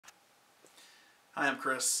Hi, I'm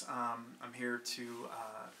Chris. I'm here to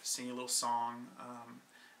sing you a little song.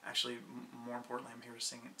 Actually, more importantly, I'm here to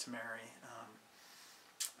sing it to Mary.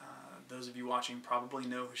 Those of you watching probably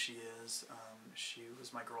know who she is. She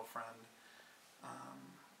was my girlfriend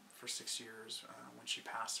for 6 years when she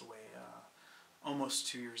passed away almost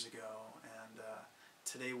 2 years ago, and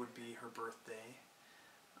today would be her birthday.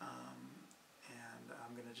 And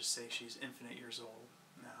I'm going to just say she's infinite years old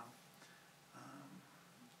now,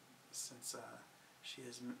 since she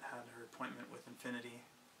has had her appointment with infinity,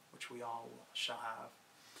 which we all shall have.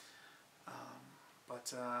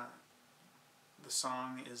 But the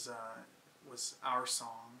song was our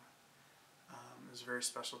song. It was very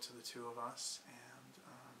special to the two of us. And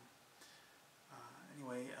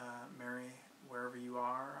anyway, Mary, wherever you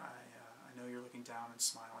are, I know you're looking down and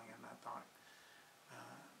smiling, and that thought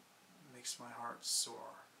makes my heart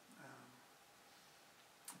soar.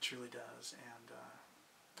 It truly does, and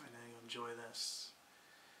I know you'll enjoy this.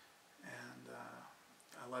 And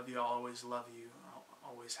I love you, I'll always love you, I'll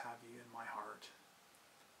always have you in my heart.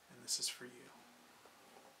 And this is for you.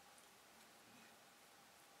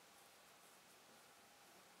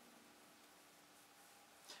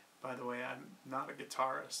 By the way, I'm not a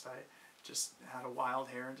guitarist. I just had a wild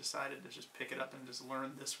hair and decided to just pick it up and just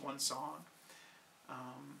learn this one song.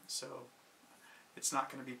 So it's not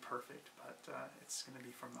going to be perfect, but it's going to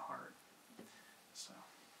be from the heart. So.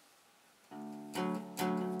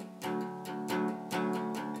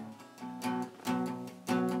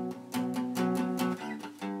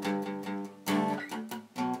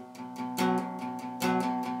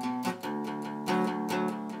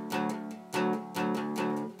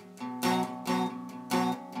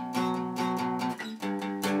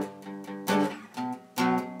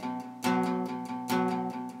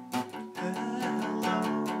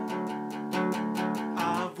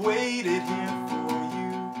 Waited here for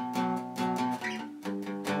you,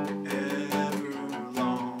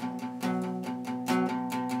 Everlong.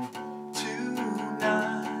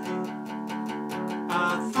 Tonight I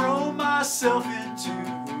throw myself into,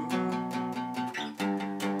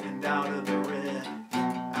 and out of the red,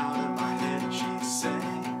 out of my head she sang.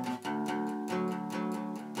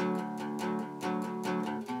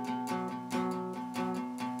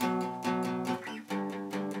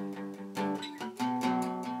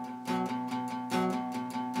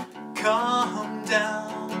 Come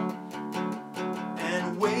down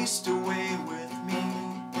and waste away with me,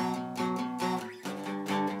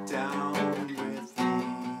 down with me.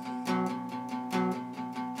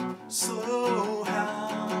 So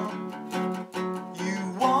how you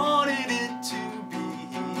wanted it to be,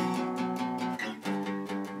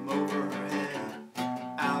 from over her head,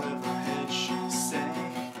 out of her head she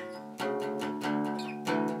sang.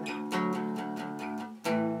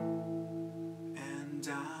 And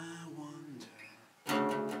I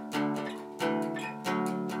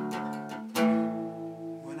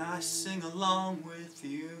when I sing along with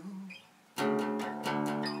you,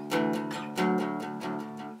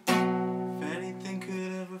 if anything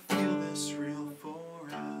could ever feel this real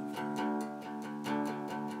forever,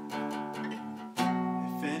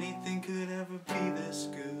 if anything could ever be this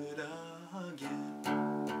good again,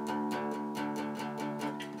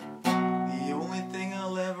 the only thing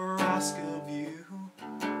I'll ever ask of you,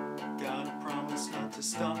 gotta promise not to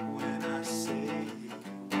stop when I say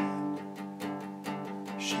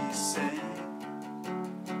she sang.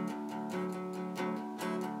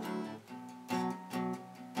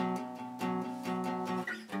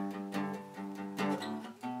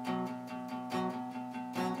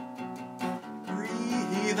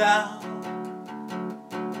 Breathe out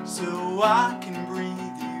so I can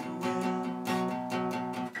breathe you in,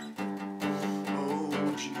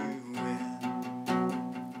 hold you in.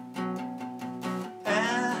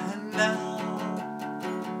 And now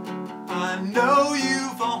I know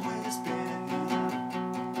you've always been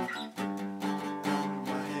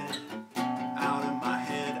out of my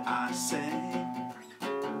head I sang.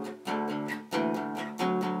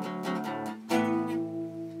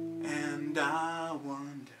 And I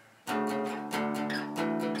wonder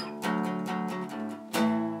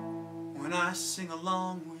when I sing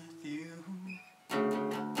along with you,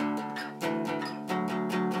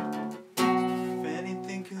 if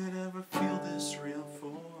anything could ever feel this real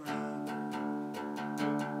forever,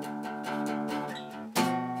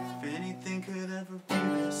 if anything could ever be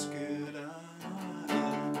this good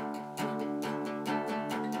again,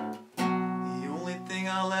 the only thing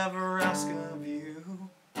I'll ever ask of